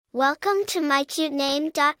Welcome to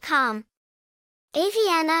mycutename.com.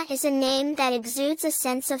 Avyanna is a name that exudes a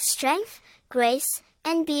sense of strength, grace,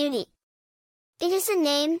 and beauty. It is a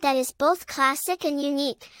name that is both classic and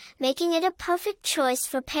unique, making it a perfect choice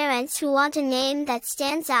for parents who want a name that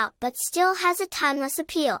stands out but still has a timeless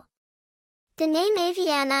appeal. The name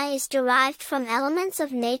Avyanna is derived from elements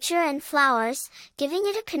of nature and flowers, giving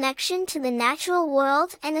it a connection to the natural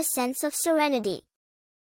world and a sense of serenity.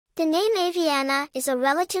 The name Avyanna is a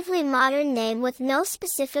relatively modern name with no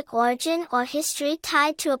specific origin or history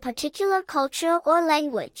tied to a particular culture or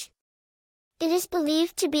language. It is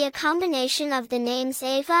believed to be a combination of the names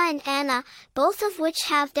Ava and Anna, both of which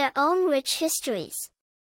have their own rich histories.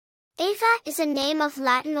 Ava is a name of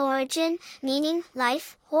Latin origin, meaning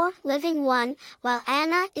life or living one, while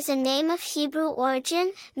Anna is a name of Hebrew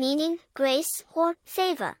origin, meaning grace or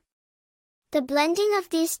favor. The blending of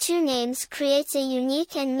these two names creates a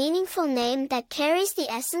unique and meaningful name that carries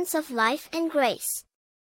the essence of life and grace.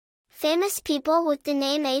 Famous people with the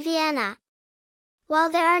name Avyanna.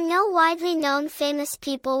 While there are no widely known famous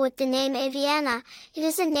people with the name Avyanna, it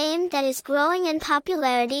is a name that is growing in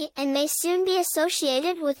popularity and may soon be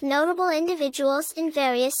associated with notable individuals in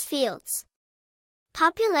various fields.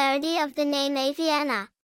 Popularity of the name Avyanna.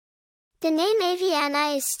 The name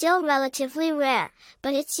Avyanna is still relatively rare,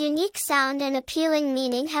 but its unique sound and appealing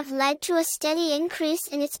meaning have led to a steady increase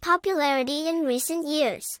in its popularity in recent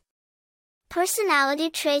years.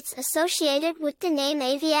 Personality traits associated with the name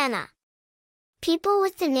Avyanna. People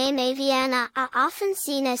with the name Avyanna are often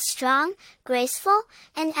seen as strong, graceful,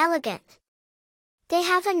 and elegant. They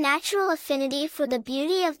have a natural affinity for the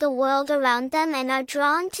beauty of the world around them and are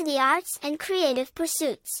drawn to the arts and creative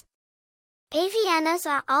pursuits. Avyannas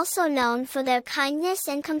are also known for their kindness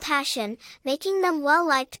and compassion, making them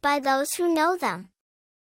well-liked by those who know them.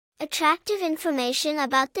 Attractive information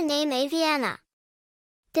about the name Avyanna.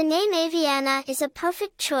 The name Avyanna is a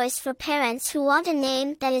perfect choice for parents who want a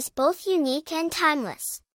name that is both unique and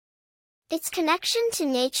timeless. Its connection to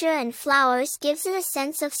nature and flowers gives it a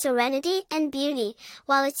sense of serenity and beauty,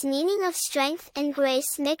 while its meaning of strength and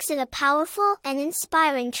grace makes it a powerful and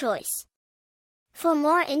inspiring choice. For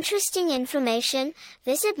more interesting information,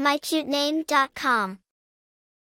 visit mycutename.com.